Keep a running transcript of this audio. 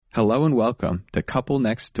Hello and welcome to Couple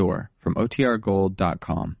Next Door from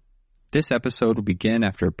OTRGold.com. This episode will begin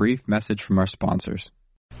after a brief message from our sponsors.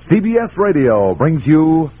 CBS Radio brings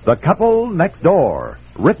you The Couple Next Door,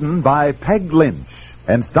 written by Peg Lynch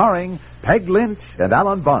and starring Peg Lynch and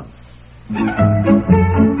Alan Bunce.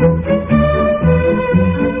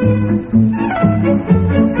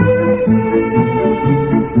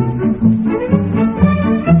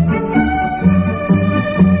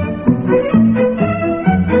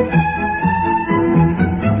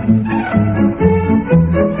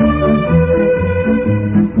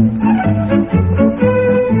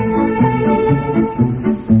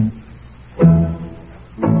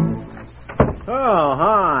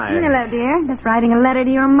 Just writing a letter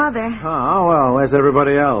to your mother. Oh, well, where's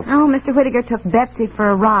everybody else? Oh, Mr. Whittaker took Betsy for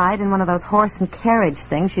a ride in one of those horse and carriage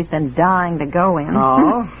things she's been dying to go in.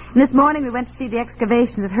 Oh? And this morning we went to see the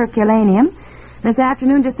excavations at Herculaneum. This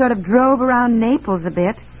afternoon just sort of drove around Naples a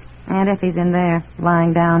bit. Aunt Effie's in there,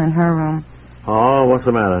 lying down in her room. Oh, what's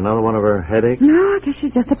the matter? Another one of her headaches? No, I guess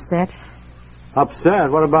she's just upset.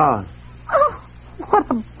 Upset? What about? Oh,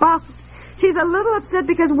 what about? She's a little upset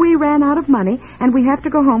because we ran out of money, and we have to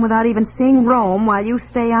go home without even seeing Rome while you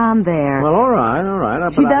stay on there. Well, all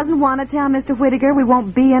right. She doesn't want to tell Mr. Whittaker we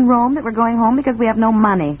won't be in Rome, that we're going home because we have no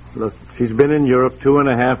money. Look, she's been in Europe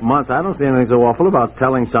 2.5 months. I don't see anything so awful about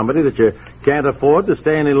telling somebody that you can't afford to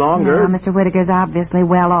stay any longer. No, Mr. Whittaker's obviously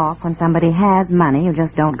well off. When somebody has money, you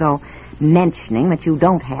just don't go mentioning that you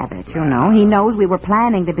don't have it, you know. He knows we were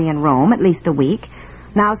planning to be in Rome at least a week.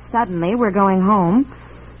 Now suddenly we're going home.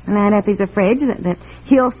 And Aunt Effie's afraid that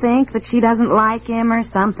he'll think that she doesn't like him or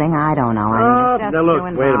something. I don't know. Now, look,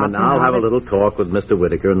 wait a minute. I'll have a little talk with Mr.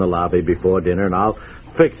 Whittaker in the lobby before dinner, and I'll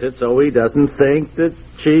fix it so he doesn't think that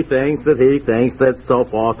she thinks that he thinks that, so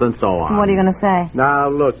forth and so on. What are you going to say? Now,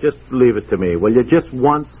 look, just leave it to me. Will you just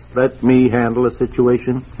once let me handle the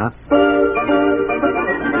situation? Huh?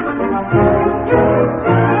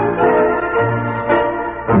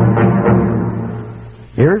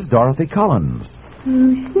 Here's Dorothy Collins.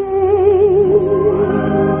 Makes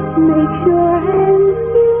your hands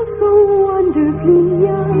feel so wonderfully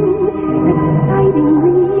young,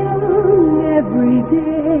 excitingly young every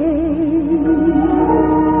day.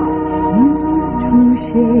 Use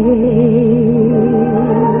Touche.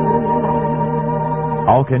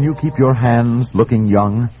 How can you keep your hands looking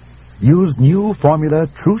young? Use new formula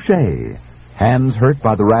Touche. Hands hurt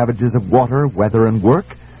by the ravages of water, weather, and work?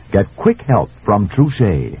 Get quick help from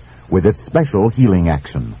Touche with its special healing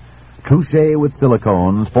action. Touche with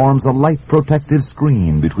silicones forms a light protective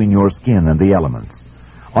screen between your skin and the elements.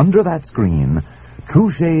 Under that screen,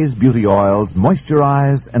 Touche's beauty oils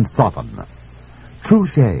moisturize and soften.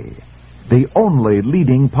 Touche, the only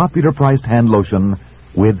leading popular priced hand lotion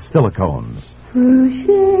with silicones. Touche.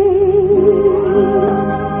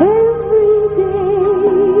 Every day.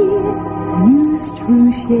 Use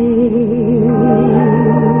Touche.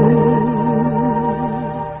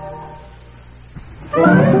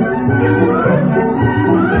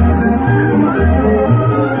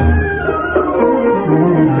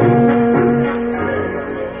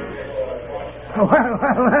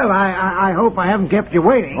 Well, I hope I haven't kept you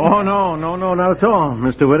waiting. Oh, no, not at all,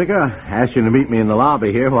 Mr. Whittaker. I asked you to meet me in the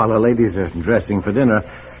lobby here while the ladies are dressing for dinner.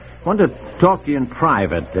 I wanted to talk to you in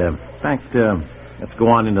private. In fact, let's go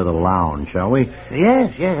on into the lounge, shall we?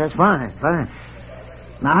 Yes, that's fine.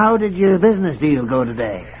 Now, how did your business deal go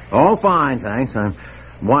today? Oh, fine, thanks. I'm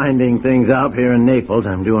winding things up here in Naples.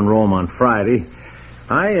 I'm doing Rome on Friday.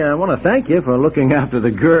 I want to thank you for looking after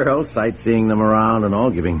the girls, sightseeing them around and all,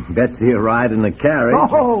 giving Betsy a ride in the carriage.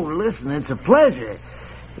 Oh, listen, it's a pleasure.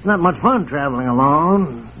 It's not much fun traveling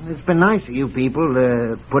alone. It's been nice of you people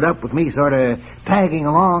to put up with me sort of tagging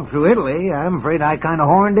along through Italy. I'm afraid I kind of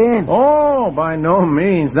horned in. Oh, by no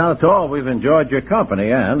means. Not at all. We've enjoyed your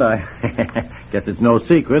company, and I guess it's no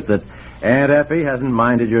secret that Aunt Effie hasn't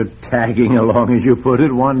minded your tagging along, as you put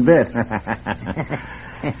it, one bit.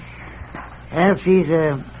 Well, she's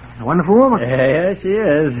a wonderful woman. Yes, she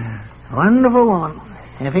is. Wonderful woman,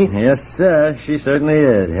 Effie. Yes, sir. She certainly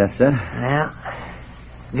is. Yes, sir. Yeah.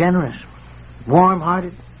 Generous.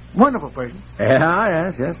 Warm-hearted. Wonderful person.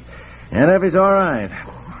 Yeah, yes. Aunt Effie's all right.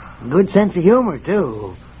 Good sense of humor,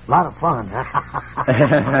 too. A lot of fun.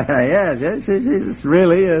 Yes, she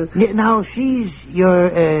really is. Yeah, now, she's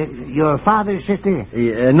your father's sister?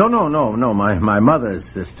 No. My mother's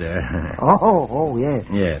sister. Oh, yes.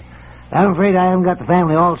 Yes. I'm afraid I haven't got the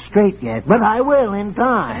family all straight yet, but I will in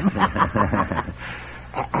time.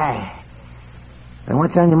 And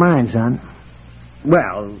what's on your mind, son?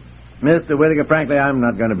 Well, Mr. Whittaker, frankly, I'm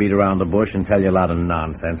not going to beat around the bush and tell you a lot of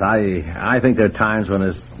nonsense. I think there are times when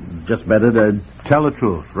it's just better to tell the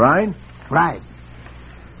truth, right? Right.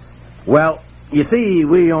 Well, you see,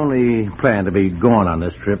 we only plan to be going on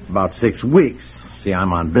this trip about 6 weeks. See,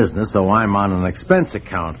 I'm on business, so I'm on an expense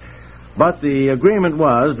account. But the agreement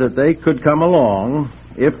was that they could come along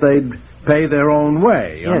if they'd pay their own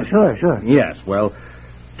way. Yeah, sure. Yes, well,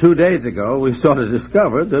 2 days ago, we sort of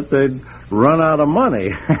discovered that they'd run out of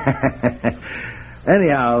money.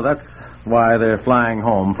 Anyhow, that's why they're flying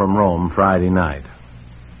home from Rome Friday night.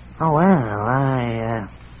 Oh, well,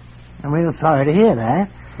 I'm real sorry to hear that.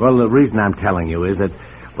 Well, the reason I'm telling you is that,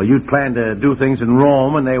 well, you'd planned to do things in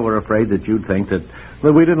Rome, and they were afraid that you'd think that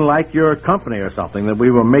we didn't like your company or something, that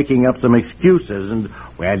we were making up some excuses, and,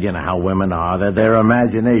 well, you know how women are. They're their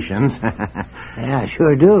imaginations. Yeah, I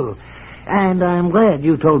sure do. And I'm glad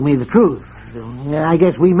you told me the truth. I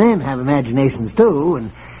guess we men have imaginations, too,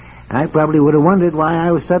 and I probably would have wondered why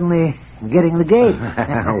I was suddenly getting the gate.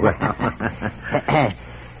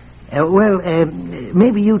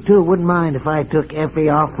 Maybe you two wouldn't mind if I took Effie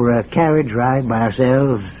off for a carriage ride by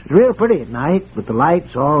ourselves. It's real pretty at night, with the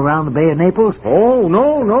lights all around the Bay of Naples. Oh,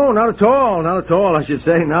 no, not at all. Not at all, I should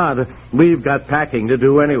say not. We've got packing to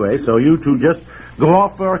do anyway, so you two just go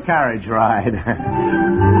off for a carriage ride.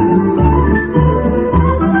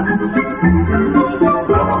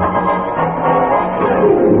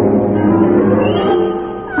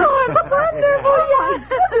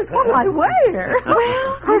 What will I wear?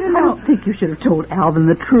 Well, of course, I don't think you should have told Alvin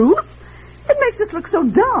the truth. It makes us look so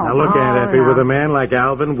dumb. Now, look, Aunt Effie, with a man like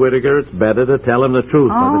Alvin Whittaker, it's better to tell him the truth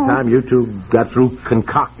by the time you two got through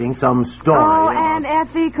concocting some story. Oh, Aunt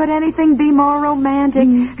Effie, could anything be more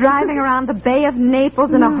romantic? Driving around the Bay of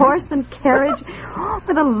Naples in a horse and carriage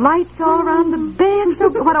with the lights all around the bay.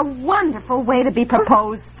 What a wonderful way to be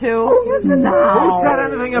proposed to. Who said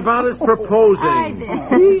anything about his proposing? I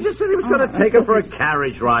did. He just said he was going to take her for a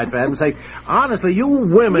carriage ride, for heaven's sake. Honestly, you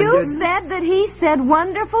women... You said that he said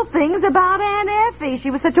wonderful things about Aunt Effie.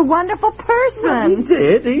 She was such a wonderful person. Well, he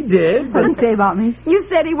did. What did he say about me? You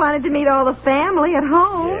said he wanted to meet all the family at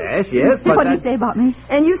home. Yes, but... What did he say about me?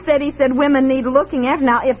 And you said he said women need looking after.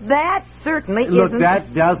 Now, if that certainly Look, isn't...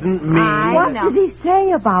 that doesn't mean... What did he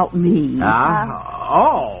say about me?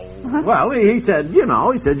 Well, he said, you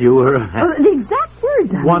were... The exact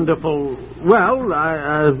words. Wonderful.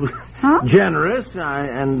 Well, generous,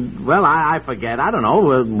 I forget. I don't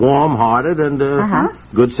know, warm-hearted and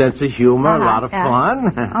good sense of humor, a lot of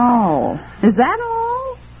fun. Oh, is that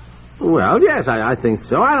all? Well, yes, I think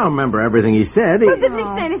so. I don't remember everything he said. But didn't he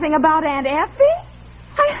say anything about Aunt Effie?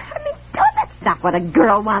 I mean, that's not what a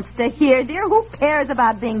girl wants to hear, dear. Who cares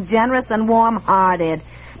about being generous and warm-hearted?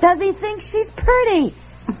 Does he think she's pretty?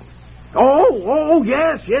 Oh,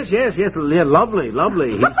 yes. Yeah, lovely,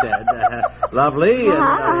 he said. Lovely, and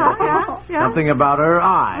something about her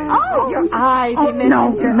eyes. Oh, your eyes.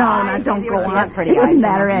 No, don't go on. Pretty It eyes. doesn't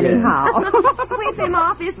matter anyhow. Sweep him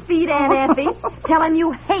off his feet, Aunt Effie. Tell him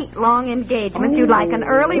you hate long engagements. You'd like an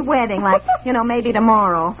early wedding, like, maybe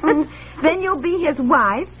tomorrow. Then you'll be his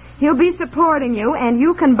wife. He'll be supporting you, and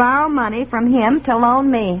you can borrow money from him to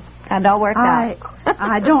loan me. And all worked out.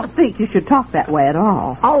 I don't think you should talk that way at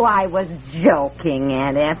all. Oh, I was joking,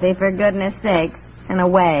 Aunt Effie, for goodness sakes, in a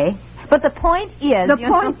way. But the point is... The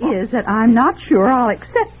point is that I'm not sure I'll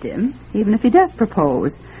accept him, even if he does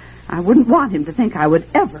propose. I wouldn't want him to think I would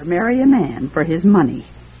ever marry a man for his money.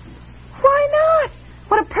 Why not?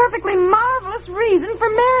 What a perfectly marvelous reason for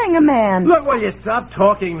marrying a man. Look, will you stop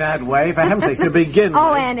talking that way? For heaven's sake, to begin with.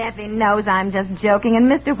 Oh, Aunt Effie knows I'm just joking,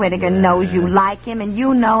 and Mr. Whittaker knows you like him, and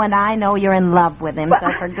you know and I know you're in love with him,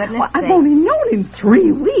 so for goodness sake. I've only known him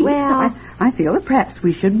 3 weeks. Well... I feel that perhaps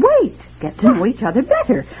we should wait, get to know each other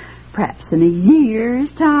better. Perhaps in a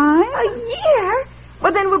year's time. A year?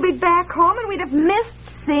 Well, then we'll be back home, and we'd have missed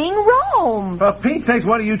seeing Rome. For Pete's sakes,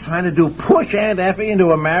 what are you trying to do? Push Aunt Effie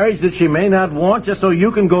into a marriage that she may not want just so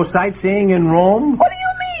you can go sightseeing in Rome? What do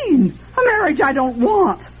you mean? A marriage I don't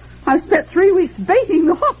want. I've spent 3 weeks baiting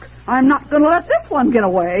the hook. I'm not going to let this one get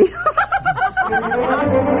away.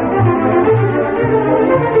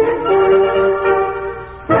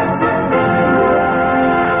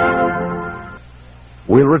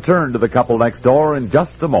 We'll return to the couple next door in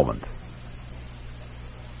just a moment.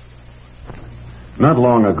 Not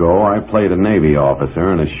long ago, I played a Navy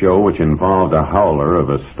officer in a show which involved a howler of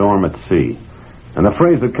a storm at sea. And the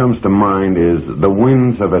phrase that comes to mind is the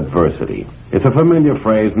winds of adversity. It's a familiar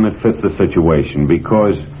phrase and it fits the situation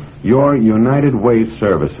because your United Way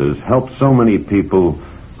services help so many people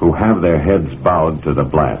who have their heads bowed to the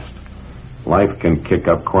blast. Life can kick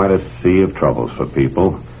up quite a sea of troubles for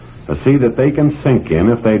people, to see that they can sink in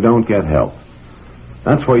if they don't get help.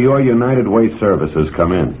 That's where your United Way services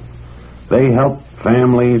come in. They help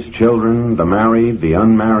families, children, the married, the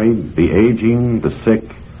unmarried, the aging, the sick.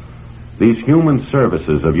 These human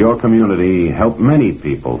services of your community help many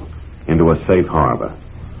people into a safe harbor.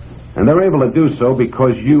 And they're able to do so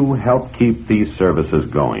because you help keep these services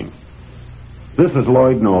going. This is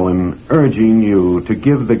Lloyd Nolan urging you to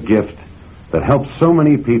give the gift that helps so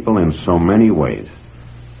many people in so many ways.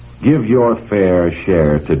 Give your fair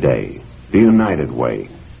share today. The United Way.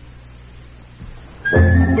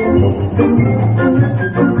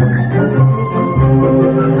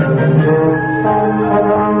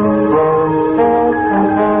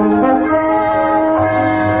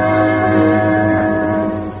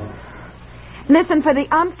 Listen, for the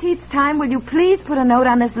umpteenth time, will you please put a note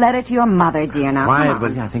on this letter to your mother, dear? Now, Quiet, come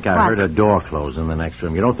on. but I think I heard a door close in the next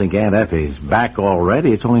room. You don't think Aunt Effie's back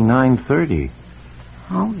already? It's only 9:30.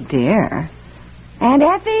 Oh, dear. Aunt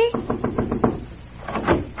Effie?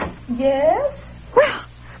 Yes? Well,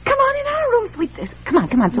 come on in our room, sweet.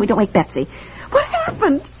 Come on, so we don't wake Betsy. What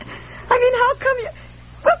happened? I mean, how come you...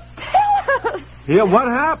 Well, tell us. Yeah, what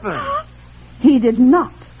happened? He did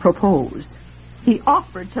not propose. He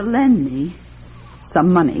offered to lend me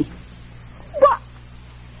some money. What?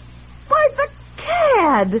 Why, the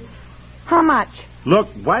cad. How much? Look,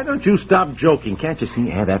 why don't you stop joking? Can't you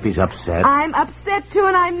see Aunt Effie's upset? I'm upset, too,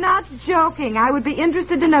 and I'm not joking. I would be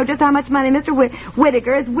interested to know just how much money Mr.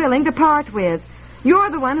 Whittaker is willing to part with.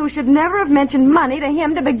 You're the one who should never have mentioned money to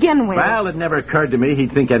him to begin with. Well, it never occurred to me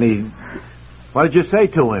he'd think any... What did you say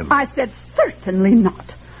to him? I said certainly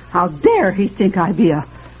not. How dare he think I'd be a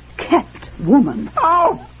kept woman?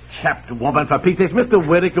 Oh, kept woman, for Pete's sake. Mr.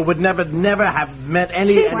 Whittaker would never have meant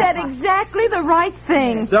any... She said exactly the right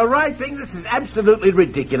thing. The right thing? This is absolutely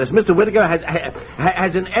ridiculous. Mr. Whittaker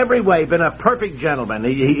has in every way been a perfect gentleman.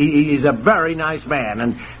 He's a very nice man,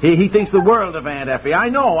 and he thinks the world of Aunt Effie. I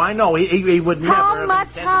know. He would never...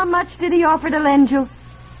 How much did he offer to lend you?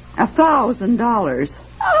 $1,000.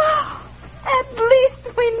 Oh, at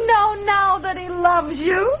least we know now that he loves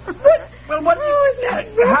you. Well, what...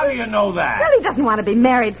 How do you know that? Well, he doesn't want to be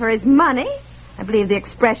married for his money. I believe the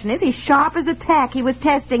expression is he's sharp as a tack. He was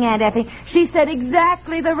testing Aunt Effie. She said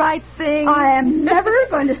exactly the right thing. I am never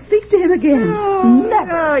going to speak to him again.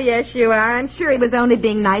 Never. Oh, yes, you are. I'm sure he was only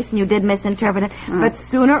being nice and you did misinterpret it. But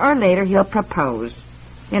sooner or later, he'll propose.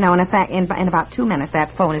 You know, in fact, in about 2 minutes, that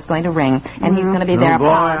phone is going to ring, and he's going to be there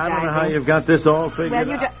apologizing. I don't know how you've got this all figured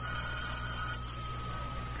out.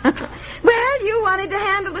 Well, you wanted to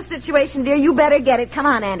handle the situation, dear. You better get it. Come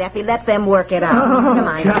on, Aunt Effie. Let them work it out. Come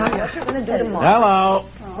on. You know what you're going to do tomorrow. Hello.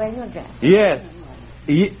 Where's your dress? Yes.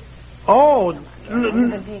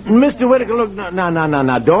 Mr. Whittaker, look,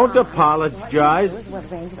 no. Don't apologize.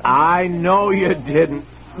 I know you didn't.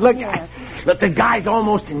 Look, the guy's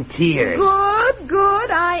almost in tears.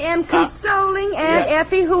 Good. I am consoling Aunt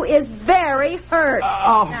Effie, who is very hurt.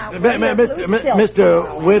 Mr.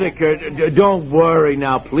 Whittaker, don't worry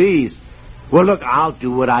now, please. Well, look, I'll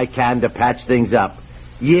do what I can to patch things up.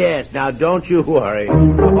 Yes, now don't you worry.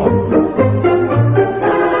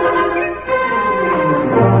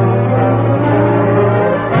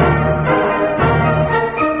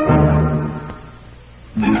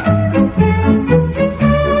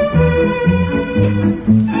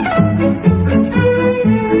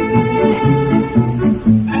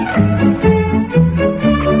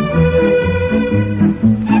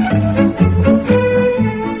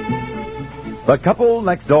 The Couple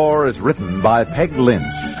Next Door is written by Peg Lynch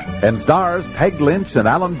and stars Peg Lynch and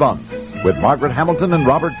Alan Bunce with Margaret Hamilton and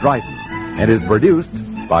Robert Dryden and is produced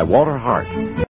by Walter Hart.